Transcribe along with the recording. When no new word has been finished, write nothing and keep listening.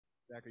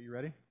Zach, are you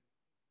ready?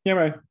 Yeah,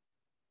 right.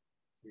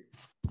 Sweet.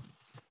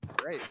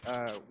 Great.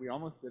 We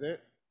almost did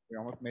it. We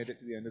almost made it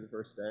to the end of the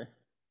first day.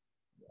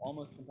 We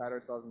almost can pat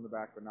ourselves in the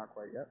back, but not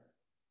quite yet.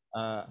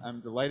 I'm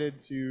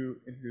delighted to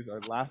introduce our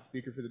last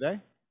speaker for the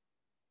day,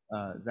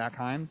 Zach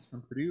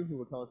from Purdue, who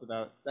will tell us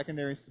about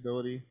secondary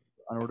stability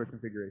for unordered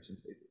configuration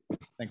spaces.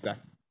 Thanks, Zach.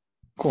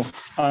 Cool.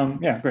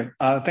 Yeah, great.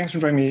 Thanks for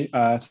joining me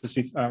to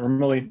speak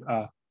remotely.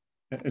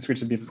 It's great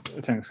to be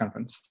attending this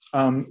conference.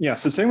 Yeah,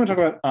 so today we're going to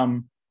talk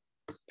about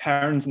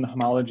patterns in the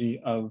homology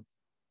of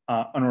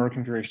unordered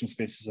configuration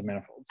spaces of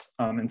manifolds.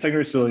 And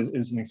secondary stability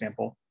is an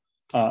example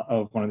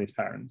of one of these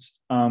patterns.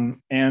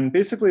 And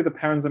basically, the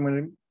patterns I'm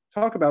going to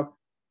talk about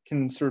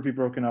can sort of be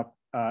broken up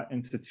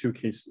into two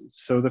cases.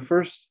 So the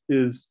first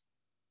is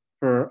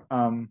for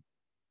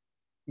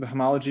the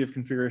homology of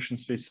configuration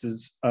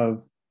spaces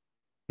of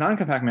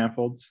non-compact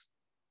manifolds.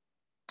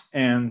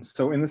 And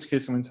so in this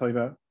case, I'm going to tell you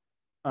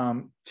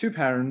about two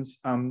patterns.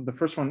 The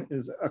first one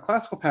is a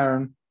classical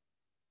pattern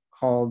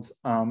called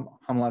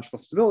homological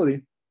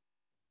stability.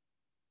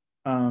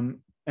 And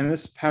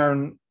this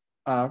pattern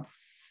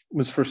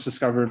was first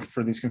discovered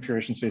for these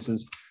configuration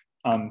spaces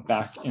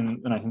back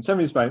in the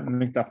 1970s by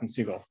McDuff and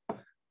Siegel.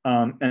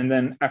 And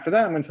then after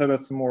that, I'm going to tell you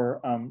about some more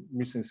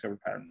recently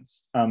discovered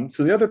patterns.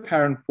 So the other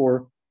pattern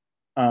for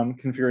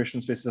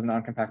configuration spaces of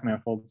non-compact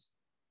manifolds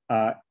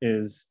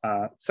is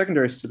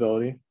secondary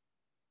stability.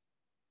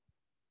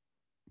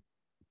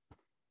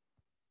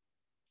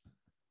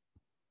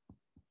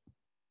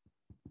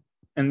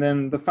 And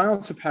then the final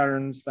two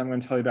patterns that I'm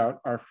going to tell you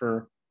about are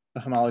for the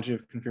homology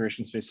of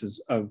configuration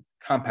spaces of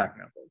compact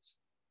manifolds.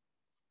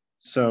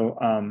 So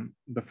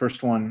the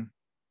first one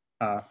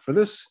for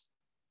this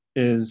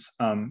is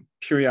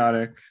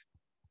periodic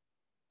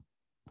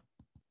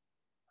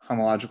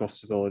homological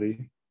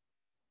stability.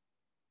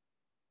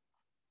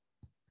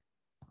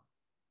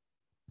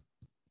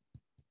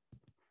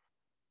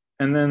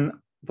 And then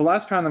the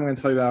last pattern I'm going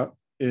to tell you about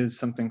is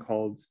something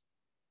called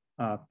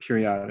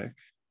periodic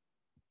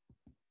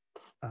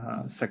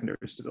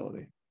secondary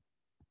stability.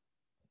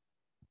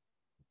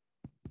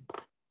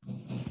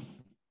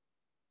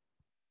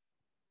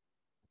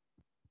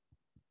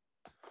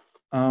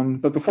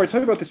 But before I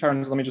tell you about these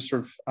patterns, let me just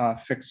sort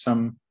of fix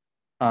some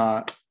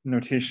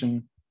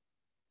notation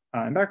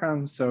and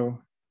background.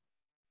 So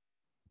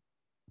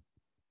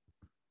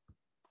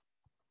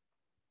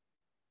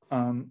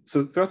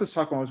throughout this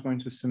talk, I was going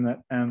to assume that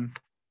M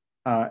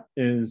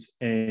is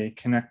a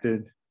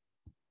connected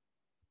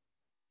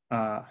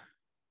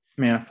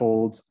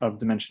manifold of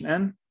dimension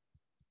n.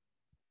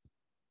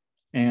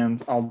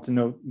 And I'll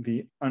denote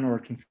the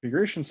unordered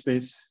configuration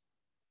space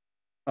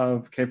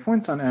of k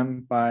points on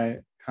M by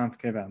conf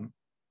k of M.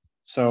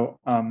 So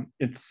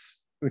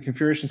it's the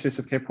configuration space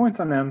of k points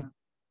on M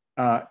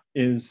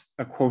is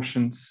a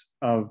quotient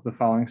of the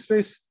following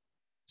space.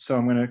 So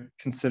I'm going to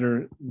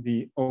consider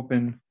the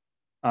open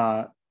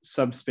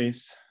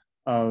subspace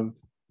of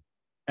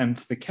M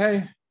to the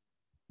k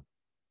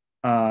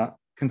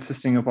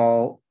consisting of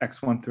all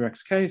x1 through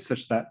xk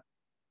such that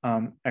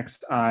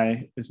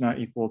xi is not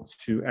equal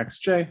to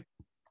xj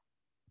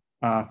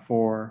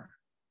for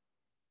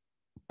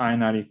I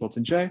not equal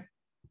to j.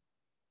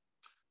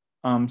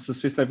 So the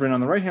space that I've written on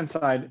the right-hand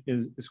side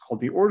is called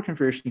the ordered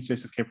configuration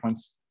space of k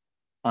points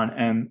on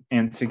M.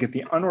 And to get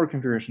the unordered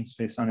configuration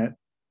space on it,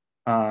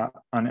 on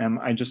M,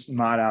 I just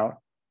mod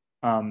out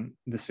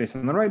the space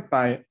on the right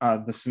by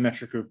the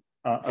symmetric group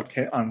of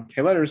k on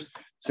k letters,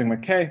 sigma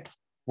k,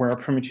 where a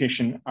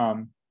permutation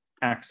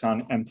acts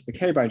on M to the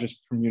k by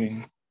just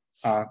permuting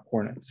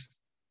coordinates.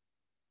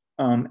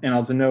 And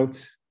I'll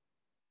denote,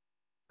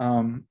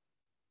 I'll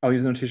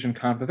use notation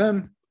conf of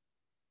M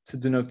to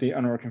denote the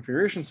unordered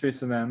configuration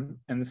space of M.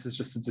 And this is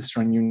just a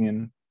disjoint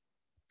union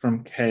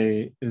from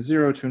k is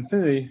 0 to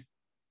infinity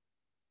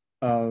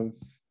of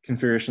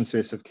configuration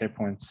space of k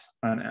points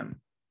on M.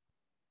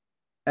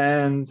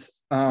 And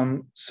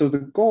so the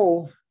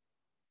goal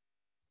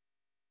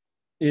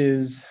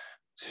is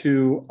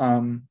to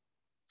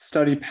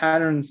study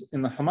patterns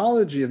in the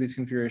homology of these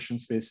configuration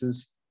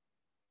spaces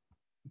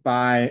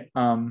by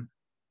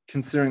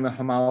considering the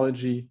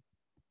homology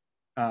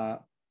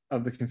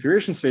of the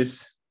configuration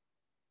space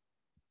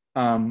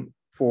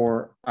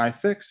for I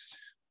fixed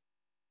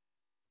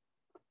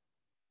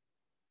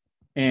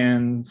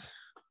and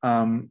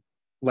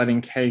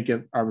letting k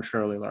get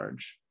arbitrarily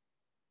large.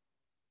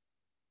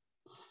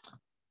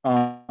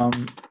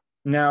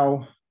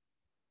 Now,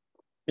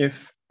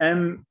 if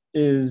M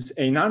is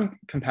a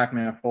non-compact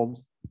manifold,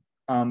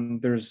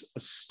 there's a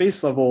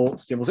space level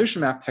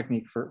stabilization map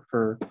technique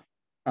for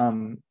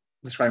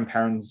describing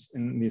patterns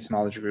in these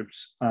homology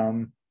groups.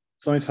 So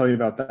let me tell you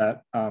about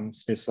that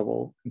space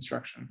level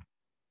construction.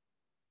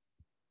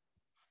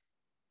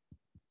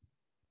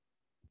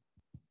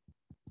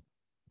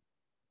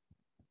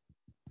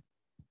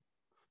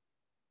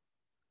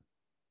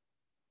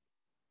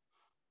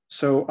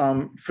 So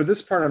for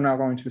this part, I'm now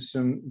going to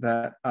assume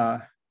that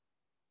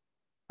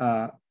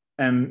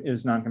M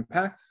is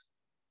non-compact.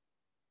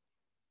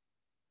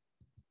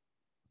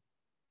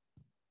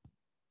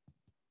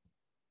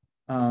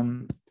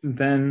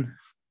 then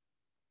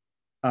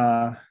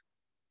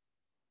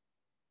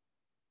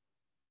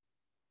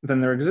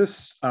there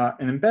exists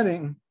an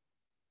embedding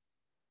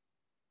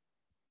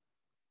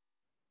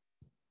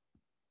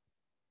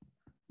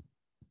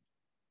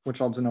which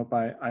I'll denote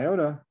by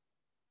iota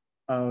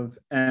of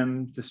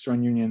M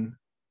disjoint union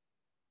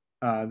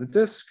the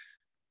disk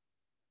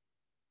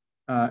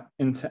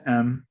into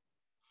M.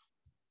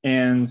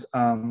 And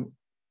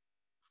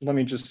let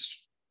me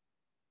just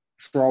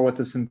draw what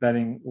this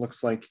embedding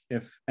looks like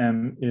if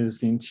M is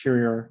the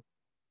interior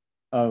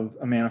of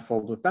a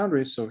manifold with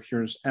boundaries. So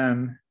here's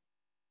M,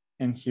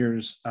 and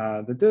here's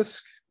the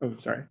disk. Oh,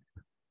 sorry.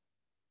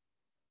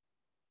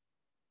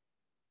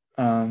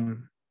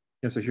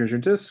 Yeah, so here's your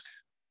disk.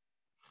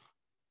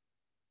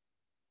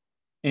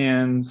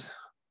 And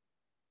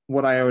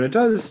what iota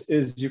does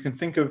is you can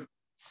think of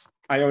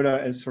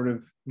iota as sort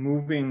of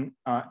moving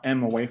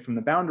M away from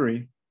the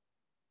boundary.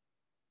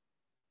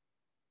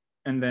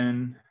 And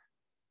then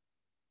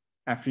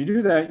after you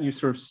do that, you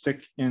sort of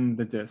stick in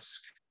the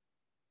disk.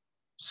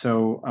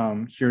 So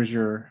here's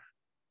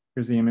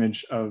the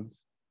image of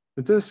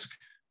the disk,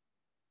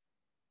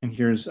 and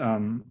here's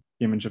the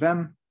image of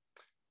M.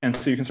 And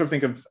so you can sort of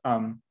think of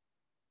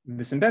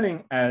this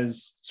embedding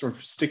as sort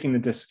of sticking the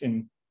disk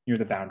in near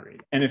the boundary.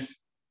 And if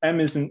M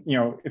isn't,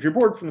 if you're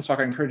bored from this talk,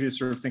 I encourage you to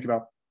sort of think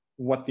about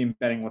what the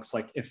embedding looks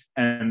like if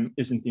M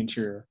isn't the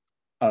interior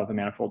of a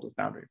manifold with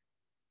boundary.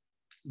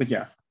 But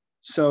yeah,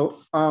 so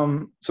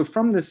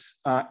from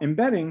this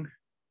embedding,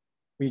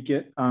 we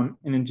get an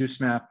induced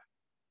map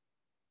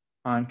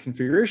on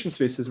configuration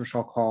spaces, which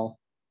I'll call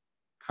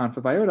conf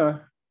of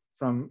iota,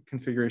 from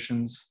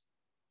configurations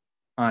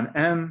on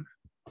M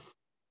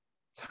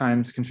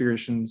times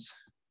configurations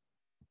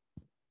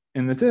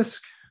in the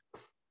disk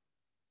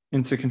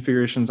into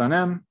configurations on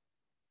M.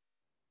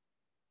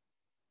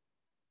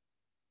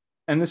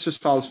 And this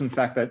just follows from the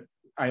fact that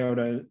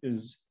iota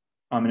is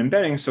an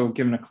embedding. So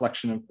given a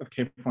collection of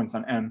K points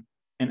on M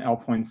and L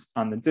points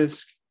on the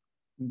disk,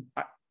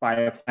 by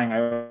applying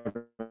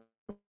iota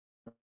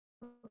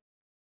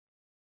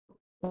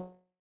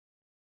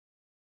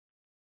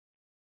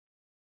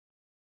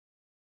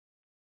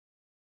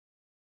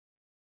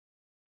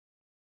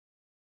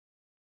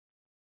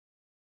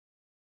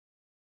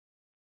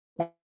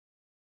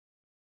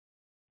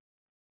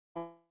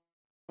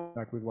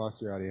Zach, we've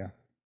lost your audio.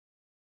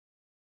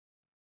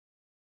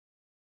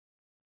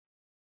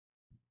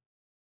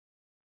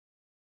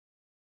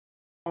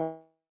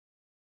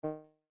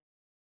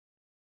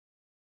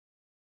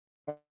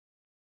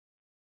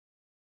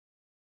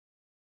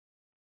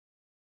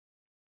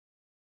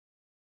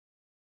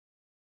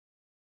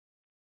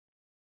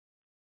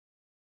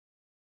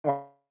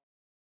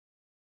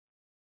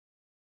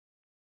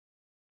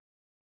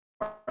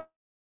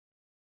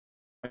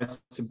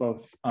 to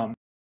both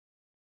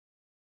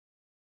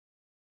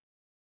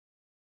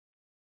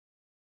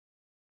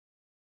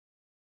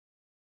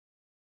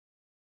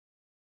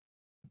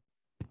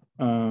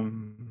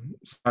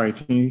sorry,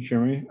 can you hear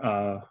me?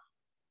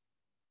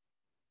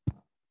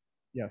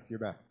 Yes, you're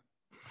back.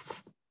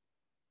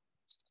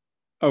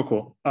 Oh,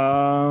 cool.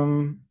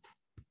 I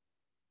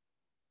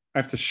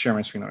have to share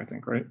my screen though, I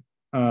think, right?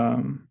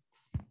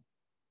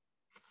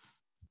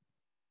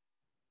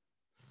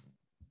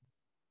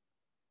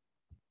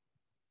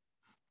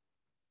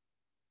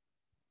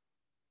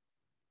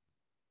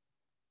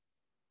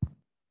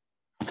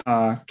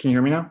 Can you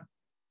hear me now?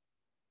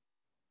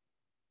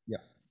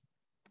 Yes.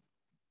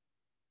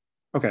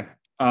 Okay.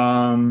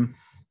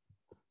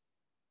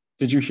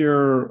 Did you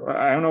hear,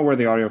 I don't know where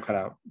the audio cut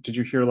out. Did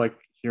you hear like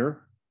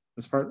here,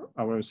 this part,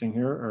 what I was saying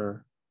here,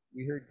 or?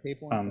 We heard K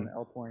points and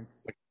L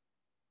points.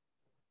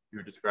 You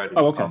were describing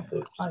okay.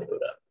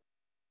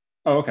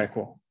 Oh, okay,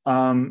 cool.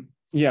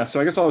 Yeah,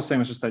 so I guess all I was saying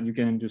was just that you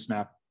can induce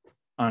map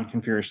on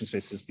configuration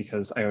spaces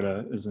because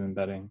iota is an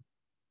embedding.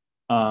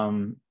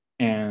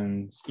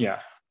 And yeah,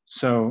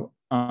 so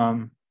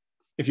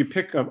if you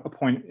pick a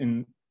point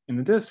in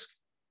the disk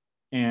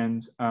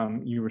and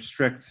you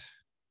restrict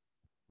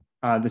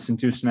this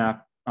induced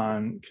map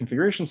on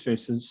configuration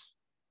spaces,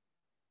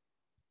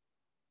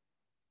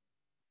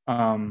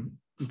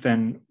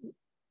 then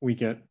we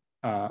get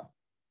a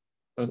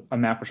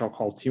map which I'll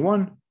call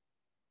T1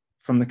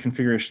 from the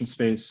configuration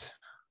space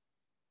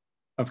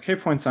of K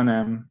points on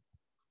M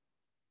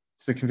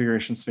to the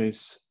configuration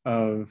space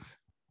of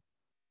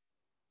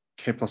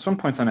K plus 1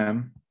 points on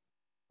M.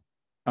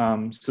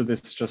 So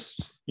this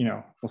just,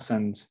 will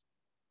send,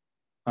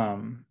 this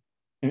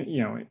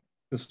will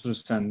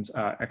just send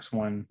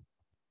X1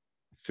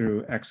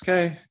 through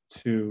XK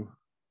to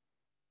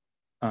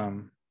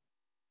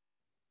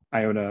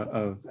iota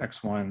of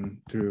X1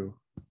 through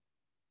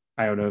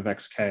iota of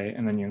XK,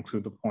 and then you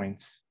include the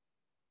point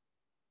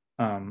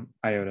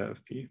iota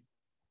of P.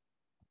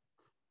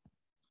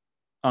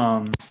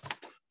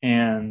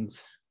 And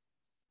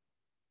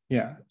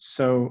yeah,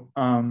 so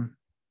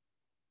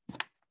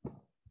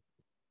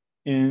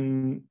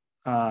in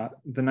the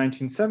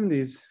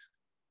 1970s,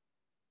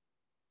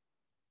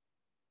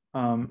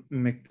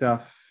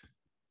 McDuff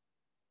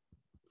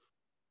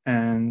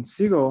and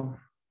Siegel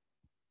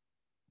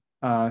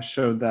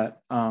showed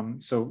that,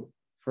 so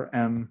for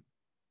M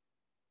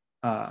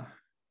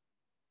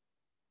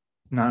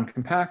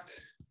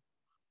non-compact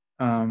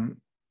and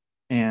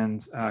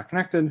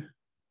connected,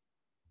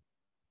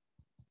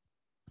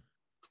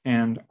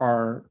 and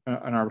R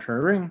an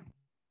arbitrary ring,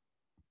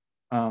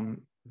 so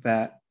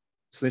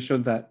they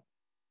showed that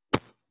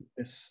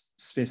this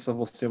space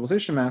level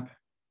stabilization map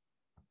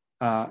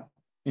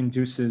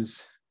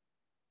induces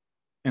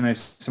an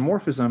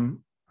isomorphism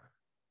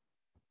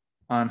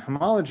on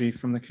homology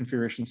from the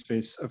configuration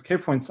space of K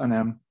points on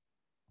M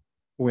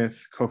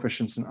with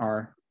coefficients in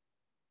R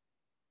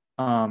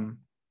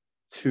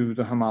to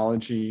the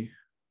homology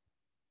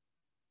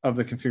of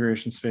the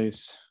configuration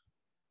space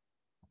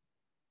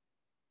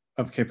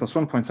of K plus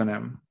 1 points on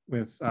M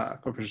with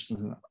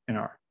coefficients in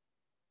R.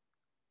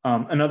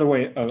 Another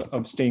way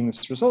of stating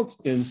this result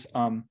is,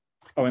 oh,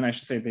 and I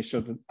should say they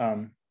showed that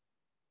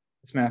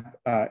this map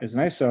is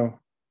an ISO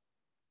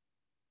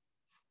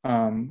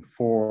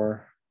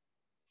for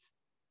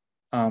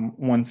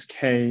once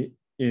K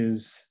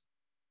is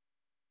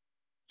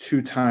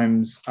 2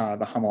 times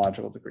the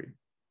homological degree.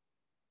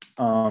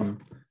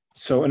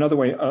 So another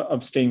way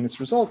of stating this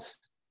result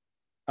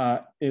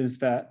is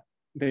that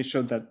they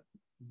showed that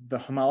the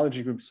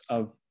homology groups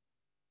of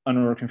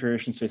unordered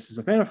configuration spaces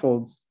of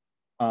manifolds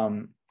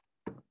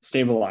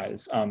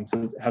stabilize, so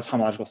it has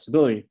homological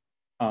stability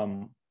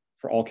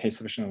for all K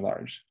sufficiently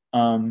large.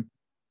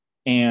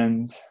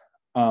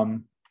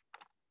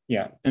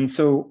 Yeah, and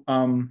so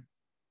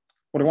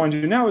what I want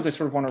to do now is I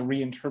sort of want to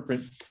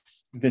reinterpret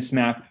this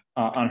map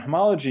on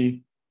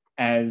homology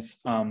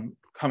as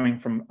coming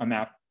from a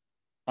map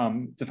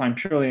defined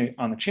purely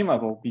on the chain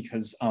level,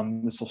 because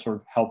this will sort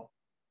of help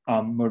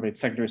motivate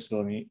secondary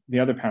stability, the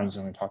other patterns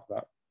I'm going to talk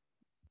about.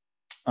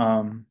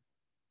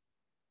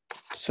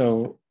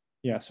 So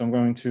yeah, so I'm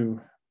going to,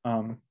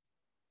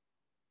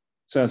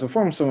 so as a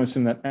form, so I'm going to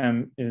assume that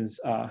M is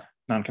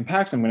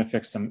non-compact. I'm going to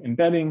fix some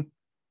embedding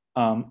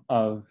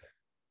of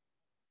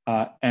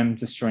M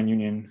disjoint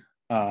union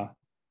the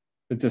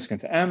disk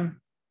into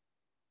M.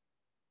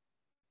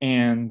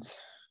 And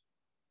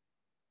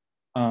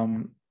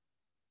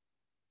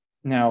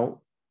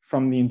now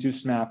from the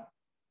induced map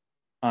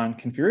on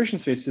configuration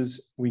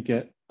spaces, we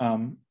get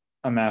a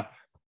map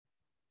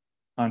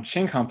on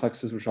chain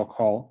complexes, which I'll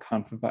call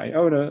conf of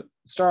iota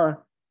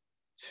star,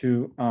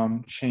 to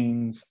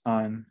chains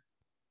on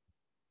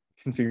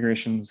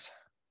configurations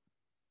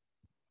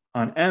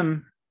on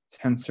M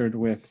tensored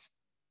with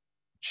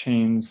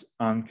chains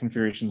on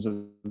configurations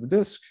of the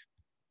disk.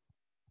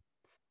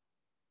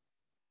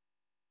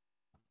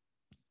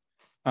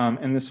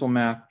 And this will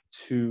map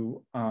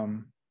to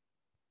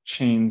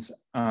chains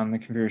on the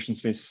configuration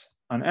space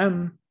on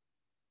M.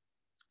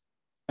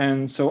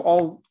 And so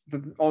all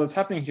that's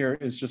happening here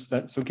is just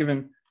that, so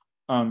given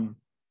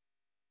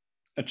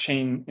a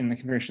chain in the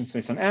configuration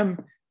space on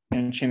M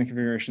and a chain in the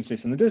configuration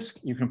space on the disk,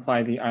 you can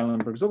apply the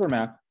Eilenberg-Zilber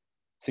map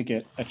to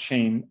get a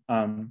chain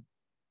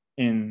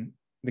in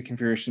the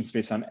configuration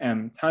space on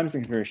M times the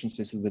configuration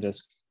space of the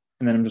disk.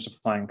 And then I'm just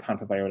applying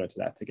conf of iota to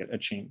that to get a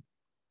chain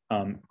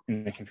in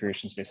the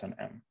configuration space on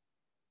M.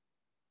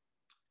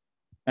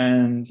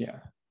 And yeah,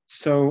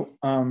 so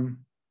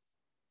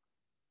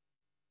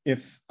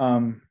if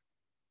sorry,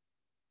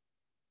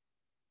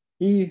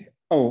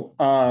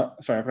 I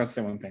forgot to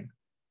say one thing.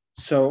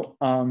 So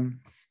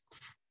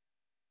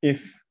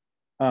if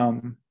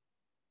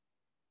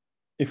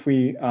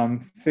we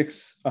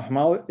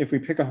if we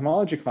pick a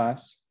homology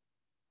class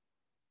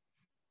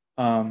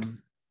in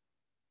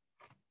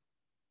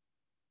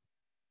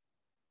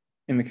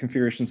the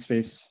configuration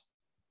space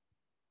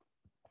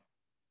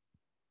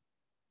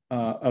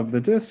of the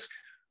disk,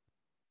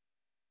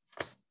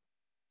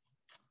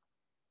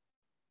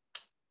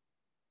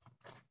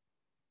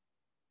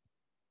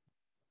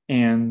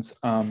 and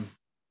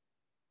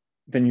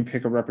then you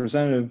pick a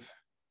representative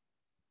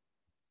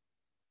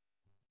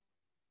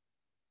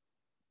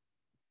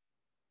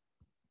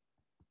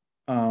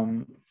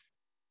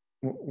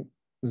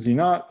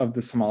Z0 of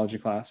this homology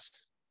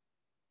class,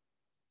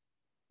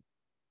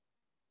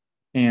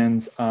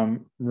 and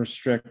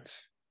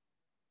restrict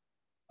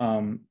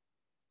the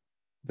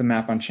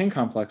map on chain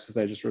complexes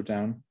that I just wrote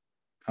down,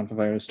 conf of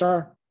iota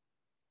star,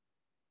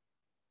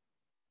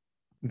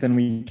 then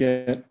we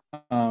get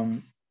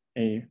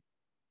a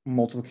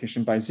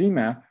multiplication by Z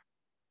map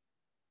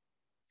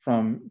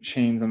from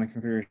chains on the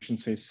configuration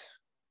space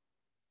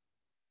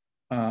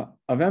of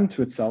M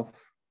to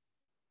itself.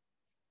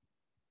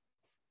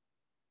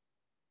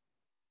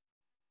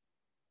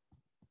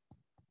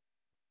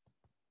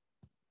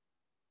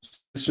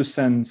 This just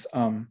sends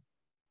a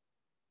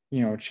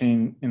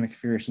chain in the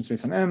configuration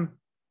space on M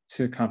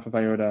to conf of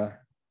iota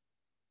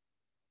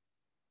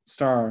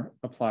star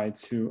applied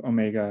to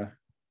omega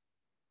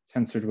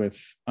tensored with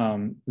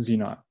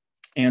Z0.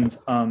 And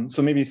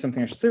so maybe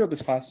something I should say about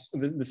this class,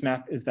 this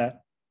map, is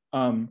that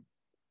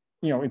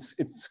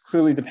it's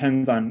clearly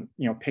depends on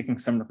picking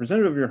some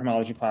representative of your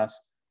homology class.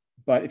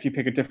 But if you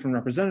pick a different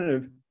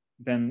representative,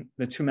 then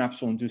the two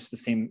maps will induce the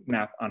same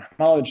map on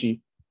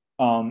homology.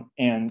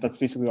 And that's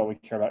basically all we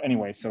care about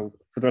anyway. So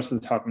for the rest of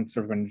the talk, I'm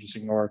sort of going to just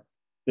ignore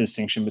the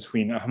distinction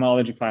between a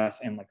homology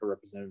class and like a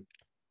representative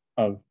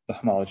of the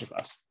homology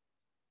class.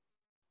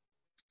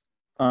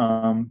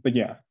 But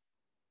yeah,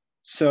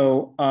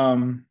 so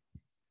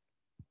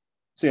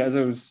so yeah, as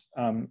I was,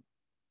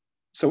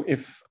 so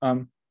if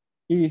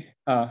E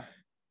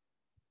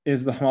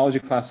is the homology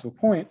class of a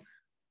point,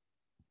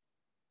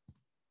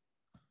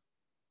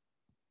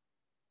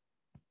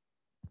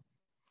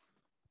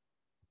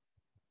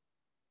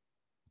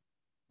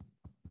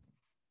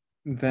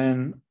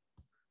 then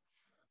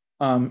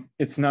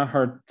it's not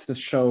hard to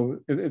show,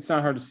 it's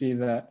not hard to see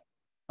that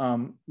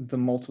the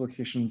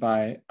multiplication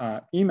by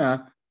E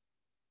map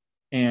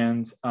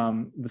and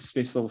the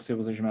space level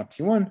stabilization map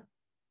T1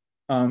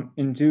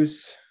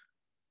 induce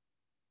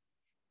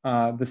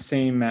the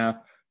same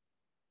map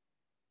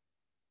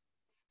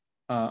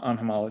on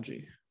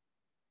homology.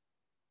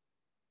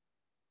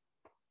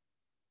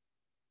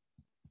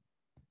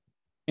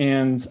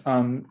 And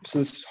so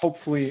this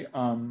hopefully,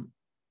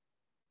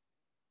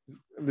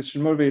 this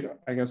should motivate,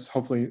 I guess,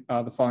 hopefully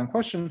the following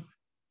question.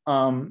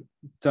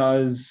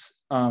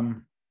 Does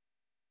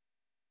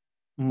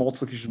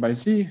multiplication by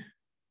Z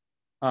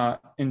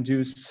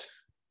induce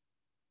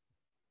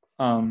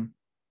an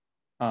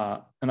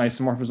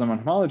isomorphism on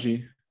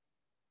homology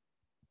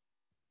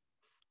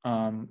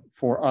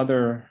for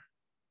other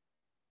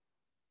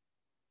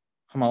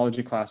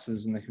homology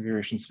classes in the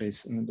configuration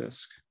space in the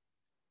disk?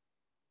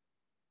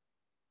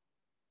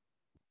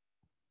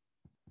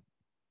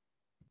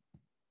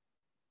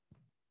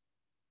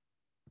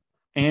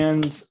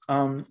 And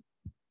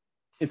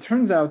it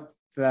turns out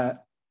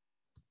that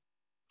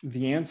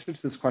the answer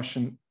to this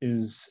question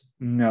is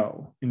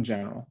no in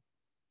general.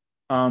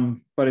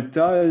 But it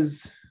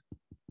does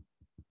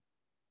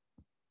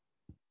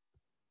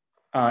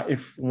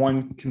if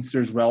one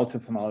considers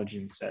relative homology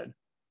instead.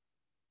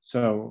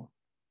 So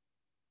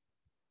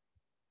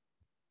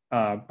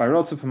by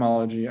relative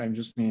homology, I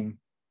just mean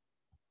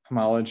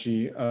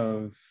homology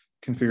of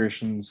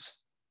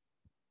configurations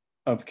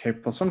of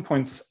k+1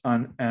 points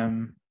on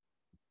M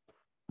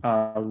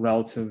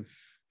relative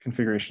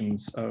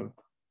configurations of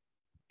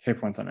k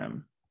points on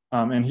M.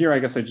 And here, I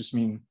guess I just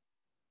mean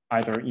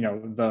either, you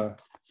know, the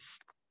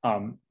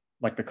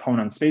like the cone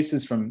on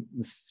spaces from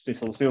the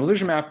space level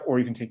stabilization map, or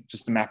you can take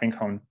just the mapping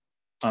cone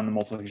on the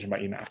multiplication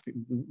by E map.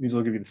 These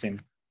will give you the same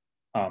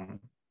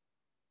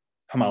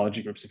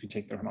homology groups if you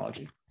take their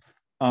homology.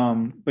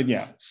 But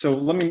yeah, so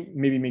let me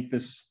maybe make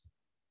this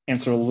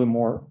answer a little bit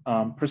more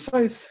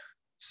precise.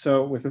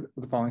 So with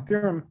the following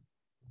theorem.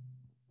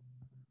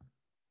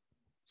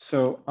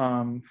 So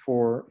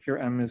for here,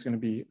 M is going to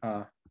be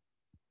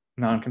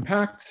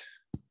non-compact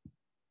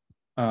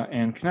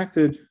and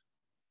connected.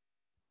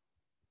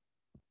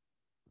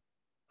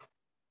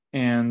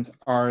 And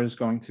R is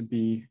going to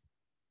be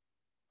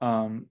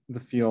the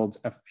field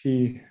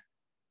FP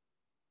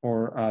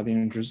or the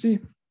integer Z.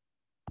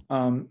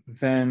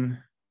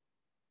 Then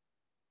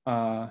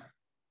there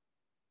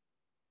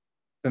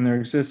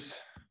exists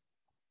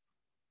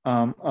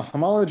a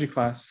homology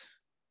class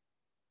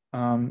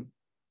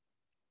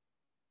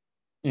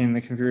in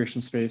the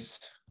configuration space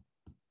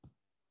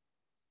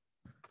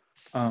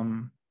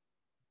of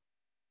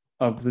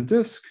the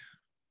disk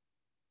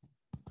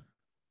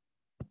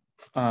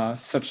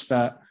such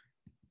that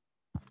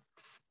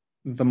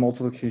the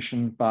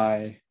multiplication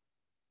by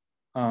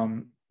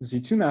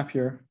Z2 map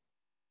here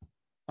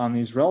on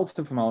these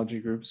relative homology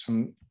groups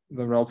from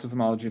the relative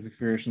homology of the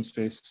configuration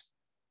space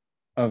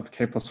of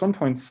k+1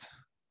 points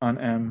on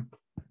M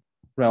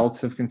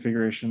relative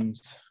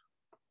configurations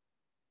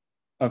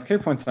of k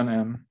points on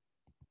M.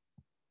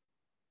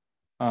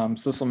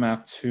 So this will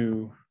map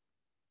to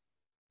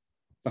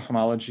the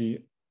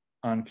homology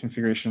on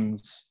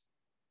configurations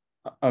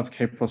of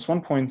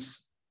k+1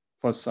 points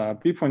plus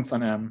B points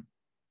on M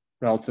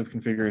relative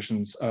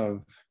configurations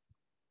of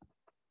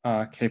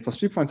k plus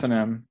B points on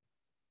M.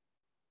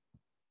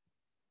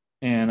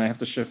 And I have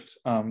to shift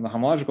the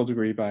homological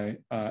degree by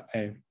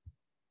A.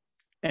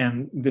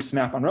 And this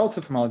map on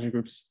relative homology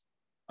groups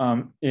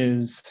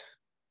is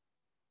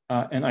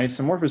an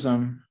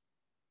isomorphism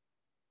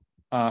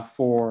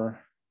for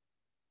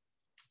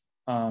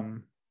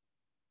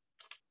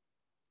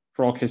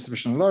all k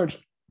sufficiently large.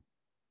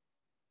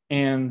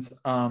 And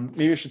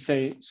maybe I should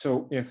say,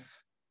 so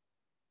if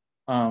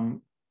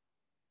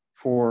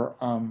for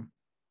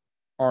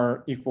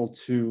R equal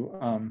to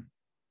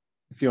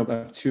the field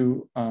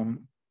F2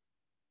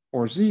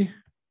 or Z,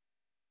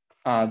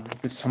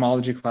 this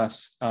homology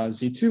class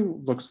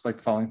Z2 looks like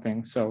the following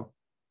thing. So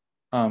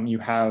you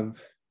have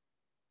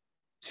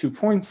 2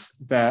 points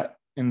that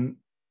in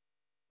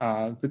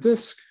the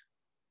disk,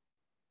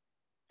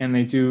 and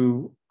they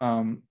do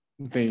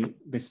they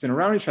spin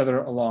around each other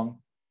along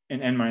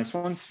an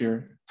n-1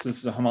 sphere. So this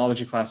is a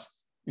homology class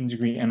in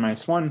degree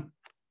n-1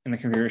 in the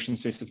configuration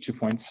space of 2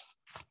 points.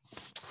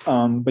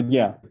 But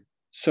yeah,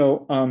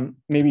 so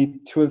maybe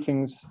two other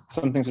things,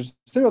 some things I should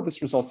say about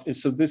this result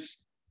is, so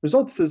this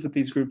result says that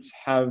these groups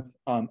have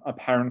a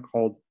pattern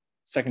called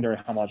secondary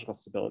homological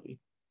stability.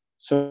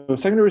 So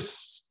secondary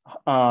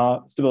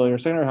stability or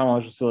secondary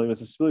homological stability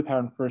was a stability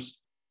pattern first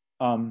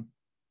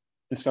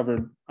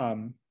discovered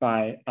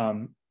by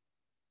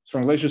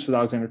Strong Glacius with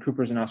Alexander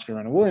Coopers and Oscar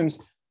Randall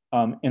Williams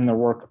in their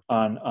work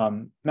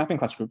on mapping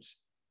class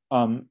groups.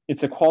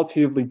 It's a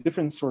qualitatively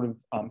different sort of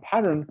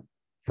pattern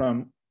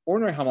from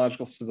ordinary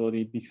homological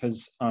stability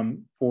because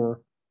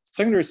for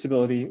secondary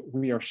stability,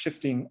 we are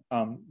shifting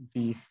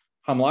the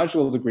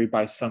homological degree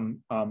by some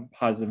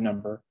positive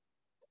number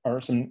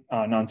or some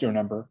non-zero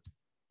number.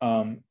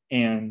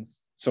 And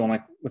so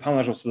like with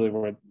homological stability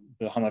where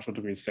the homological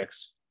degree is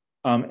fixed.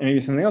 And maybe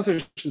something else I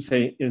should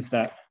say is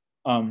that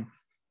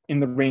in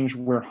the range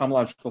where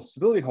homological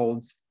stability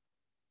holds,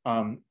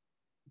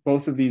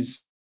 both of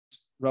these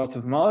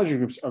relative homology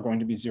groups are going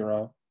to be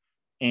zero.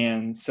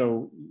 And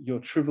so you'll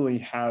trivially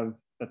have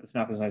that this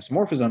map is an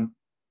isomorphism,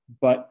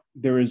 but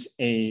there is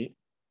a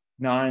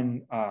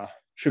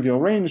non-trivial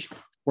range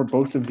where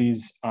both of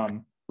these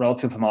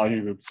relative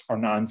homology groups are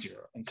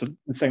non-zero. And so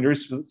the secondary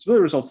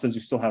stability result says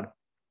you still have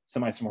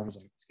some isomorphism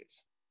in this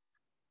case.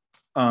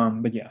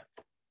 But yeah,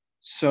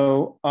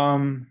 so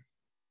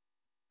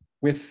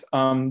with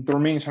the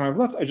remaining time I've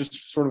left, I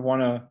just sort of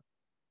want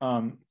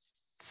to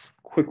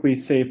quickly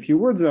say a few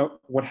words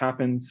about what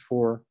happens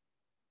for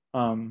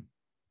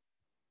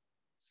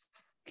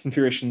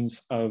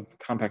configurations of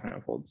compact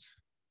manifolds.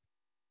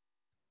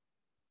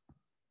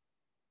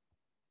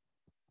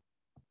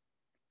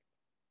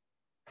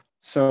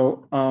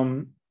 So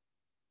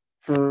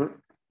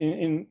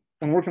in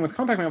working with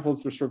compact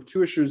manifolds, there's sort of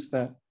two issues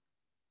that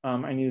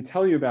I need to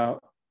tell you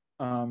about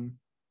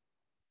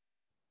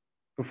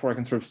before I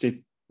can sort of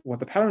state what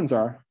the patterns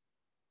are.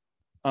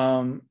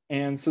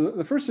 And so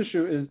the first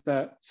issue is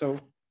that, so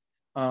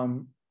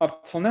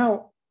up till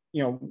now,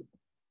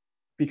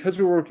 because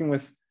we were working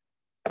with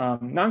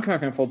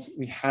non-compact manifolds,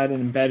 we had an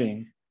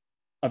embedding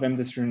of M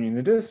distributing in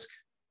the disk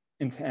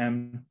into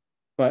M,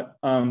 but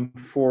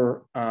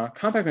for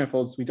compact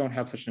manifolds, we don't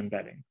have such an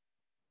embedding.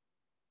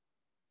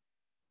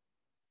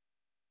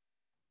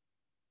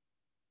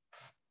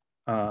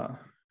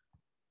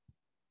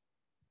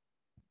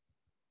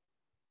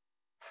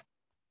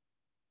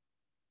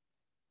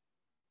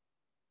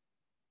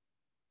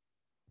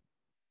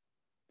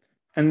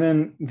 And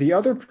then the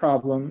other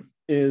problem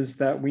is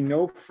that we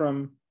know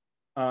from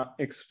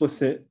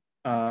explicit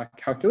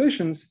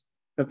calculations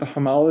that the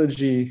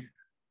homology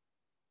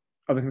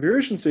of the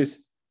configuration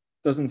space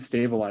doesn't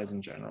stabilize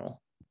in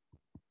general.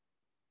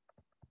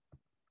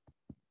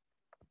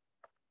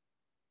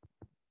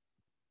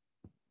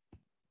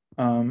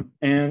 And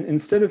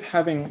instead of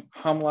having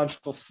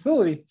homological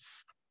stability,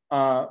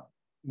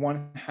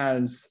 one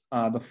has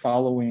the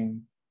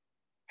following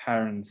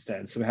pattern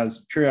instead. So it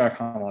has periodic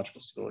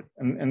homological stability.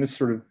 And this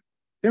sort of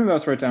thing that I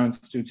was write down is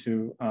due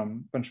to a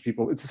bunch of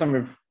people. It's a summary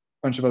of a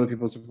bunch of other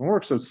people's different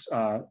work. So it's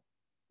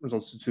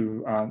results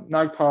to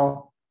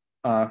Nagpal,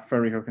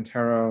 Federico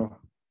Quintero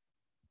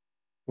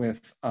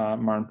with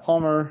Martin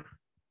Palmer,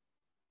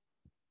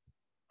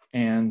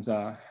 and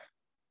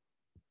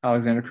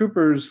Alexander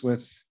Coopers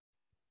with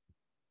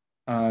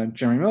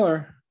Jeremy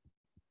Miller.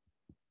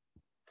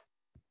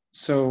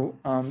 So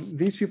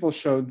these people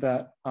showed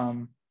that,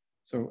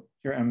 so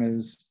here M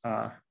is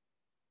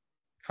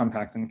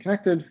compact and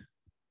connected.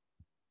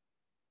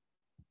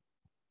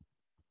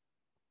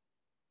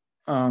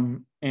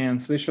 And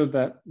so they showed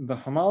that the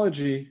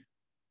homology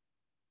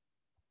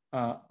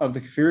of the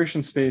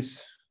configuration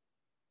space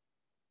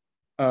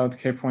of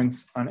K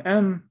points on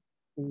M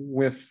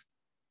with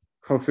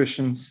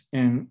coefficients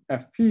in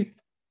FP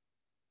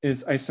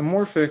is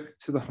isomorphic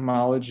to the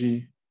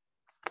homology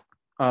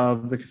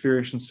of the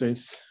configuration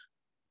space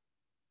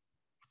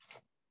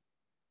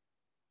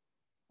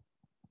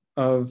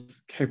of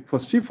K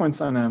plus P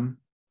points on M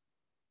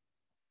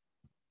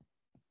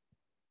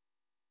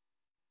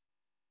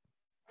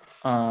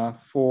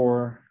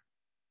for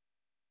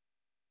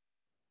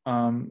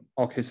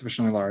all K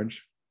sufficiently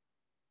large.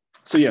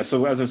 So yeah,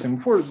 so as I was saying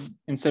before,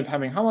 instead of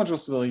having homological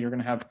stability, you're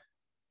going to have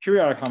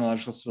periodic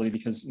homological stability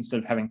because instead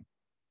of having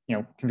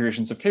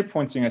configurations of K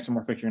points being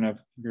isomorphic, you're going to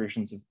have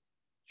configurations of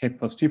K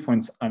plus P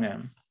points on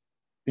M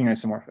being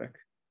isomorphic.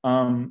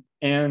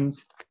 And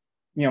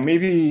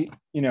maybe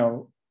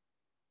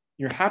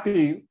you're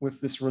happy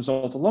with this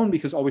result alone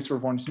because all we sort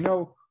of wanted to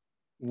know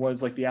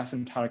was like the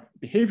asymptotic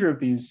behavior of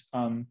these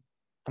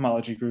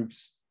homology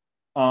groups.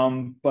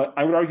 But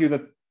I would argue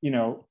that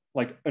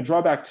like a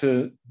drawback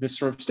to this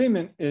sort of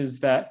statement is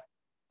that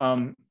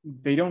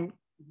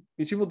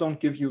these people don't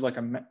give you like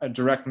a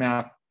direct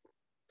map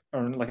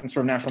or like a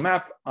sort of natural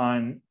map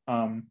on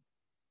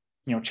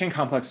chain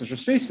complexes or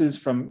spaces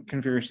from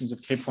configurations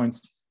of K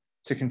points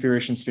to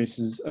configuration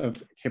spaces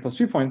of K plus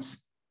P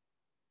points.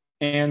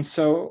 And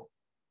so,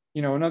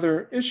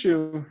 another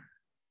issue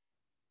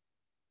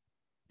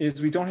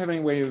is we don't have any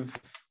way of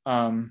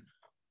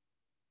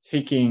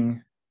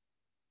taking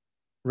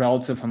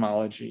relative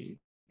homology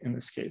in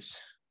this case.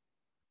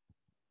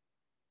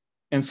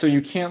 And so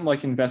you can't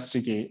like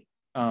investigate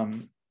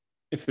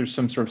if there's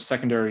some sort of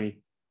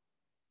secondary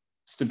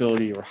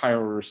stability or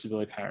higher order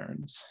stability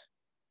patterns.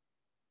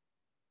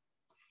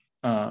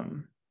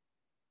 in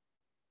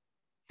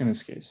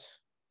this case.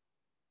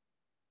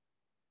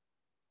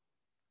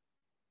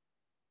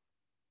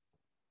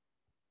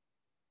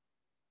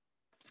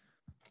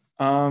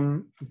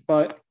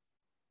 But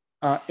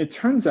it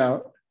turns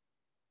out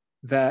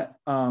that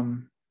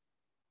one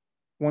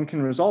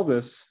can resolve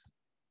this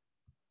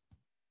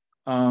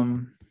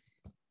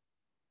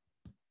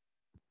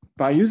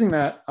by using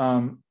that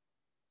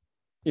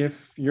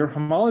if your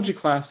homology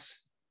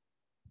class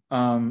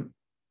in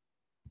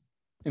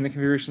the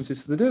configuration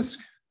space of the disk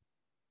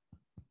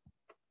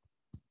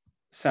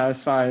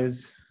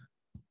satisfies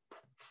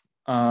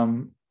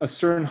a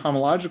certain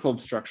homological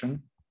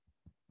obstruction,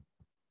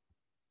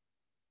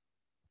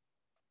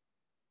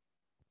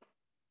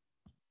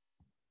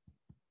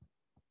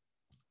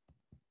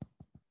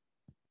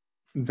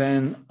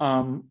 then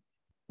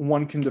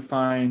one can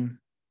define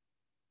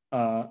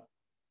a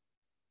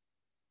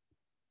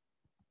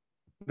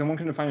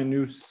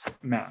new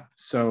map.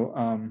 So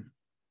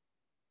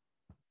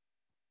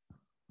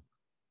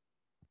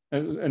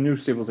a new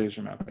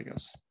stabilization map, I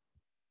guess.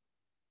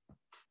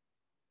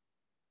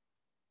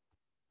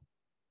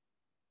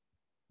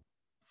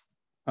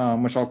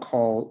 Which I'll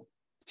call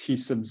T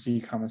sub z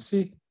comma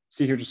c.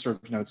 C here just sort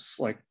of denotes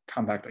like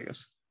compact, I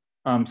guess.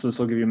 So this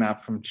will give you a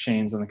map from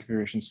chains on the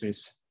configuration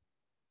space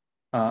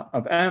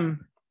of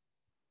M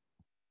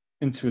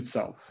into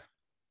itself.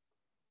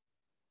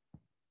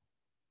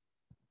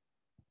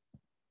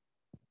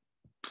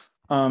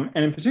 And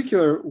in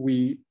particular,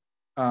 we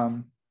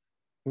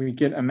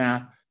get a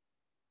map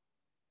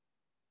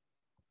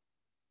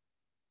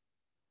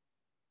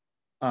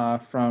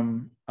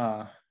from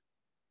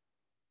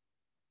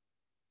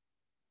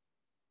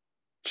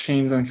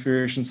chains on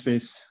configuration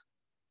space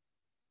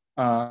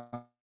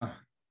of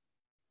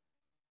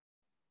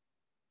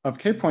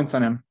k points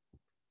on M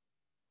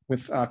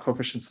with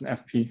coefficients in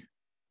FP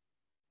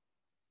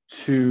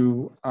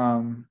to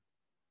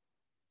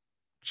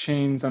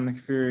chains on the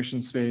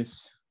configuration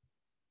space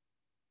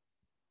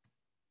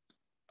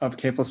of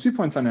k plus p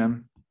points on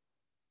M.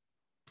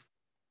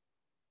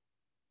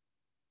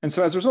 And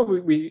so as a result,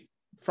 we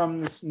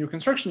from this new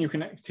construction, you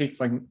can take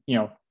like,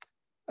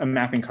 a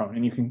mapping cone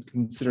and you can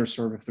consider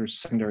sort of if there's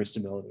secondary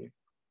stability.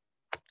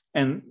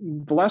 And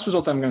the last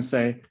result I'm going to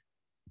say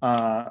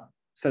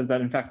says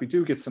that in fact, we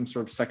do get some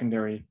sort of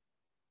secondary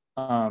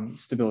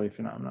stability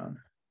phenomenon.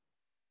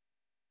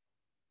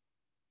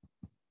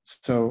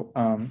 So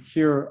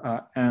here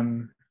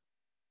M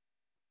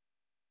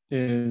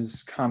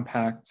is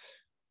compact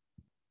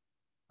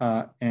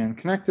and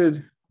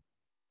connected,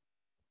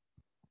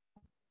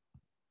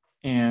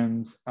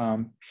 and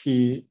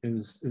P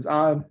is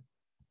odd.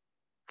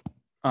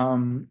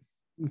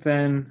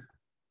 Then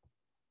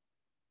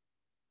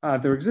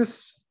there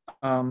exists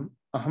a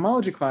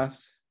homology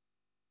class,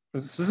 a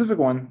specific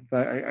one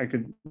that I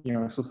could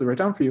explicitly write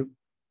down for you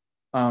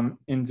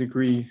in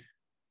degree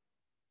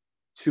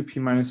 2p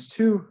minus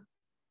 2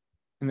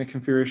 in the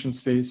configuration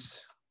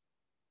space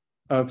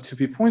of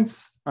 2p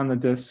points on the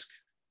disk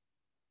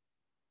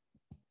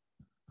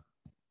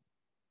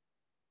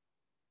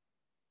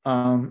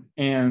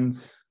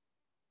and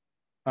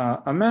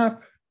a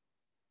map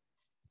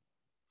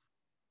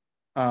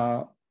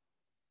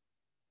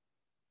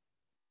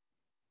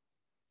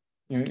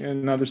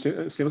another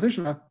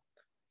stabilization map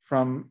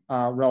from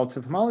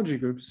relative homology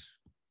groups.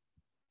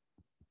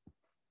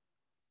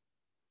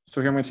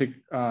 So here I'm going to take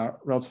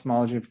relative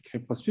homology of k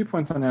plus p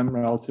points on M,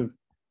 relative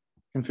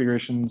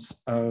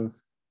configurations of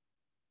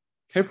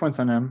k points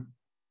on M.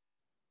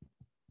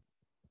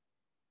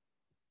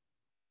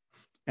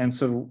 And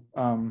so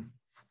I'm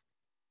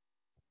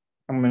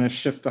going to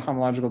shift the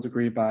homological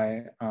degree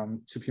by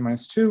 2p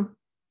minus 2.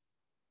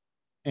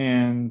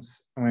 And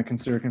I'm going to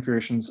consider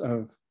configurations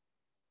of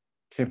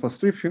k plus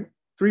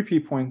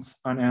 3p points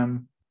on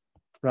M,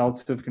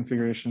 relative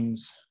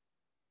configurations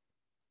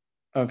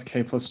of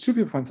k plus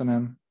 2p points on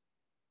M.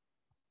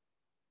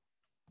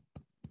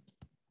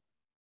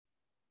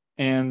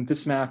 And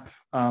this map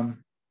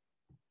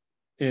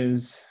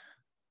is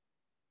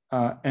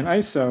an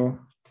ISO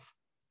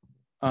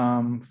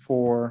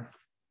for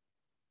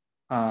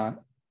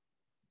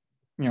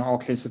all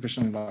k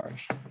sufficiently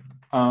large.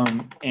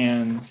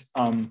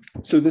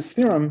 So this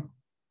theorem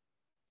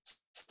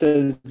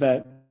says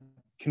that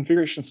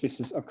configuration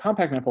spaces of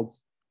compact manifolds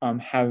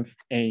have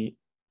a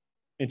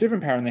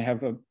different pattern. They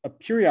have a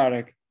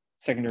periodic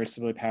secondary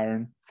stability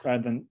pattern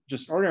rather than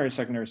just ordinary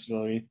secondary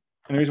stability.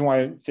 And the reason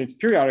why I say it's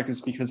periodic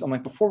is because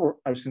unlike before,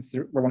 where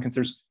one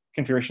considers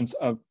configurations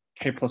of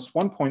k plus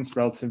 1 points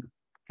relative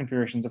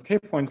configurations of k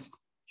points,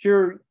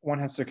 here one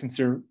has to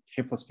consider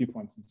k plus p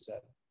points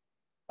instead.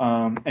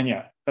 And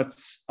yeah,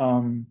 that's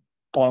all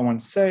I wanted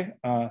to say.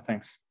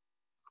 Thanks.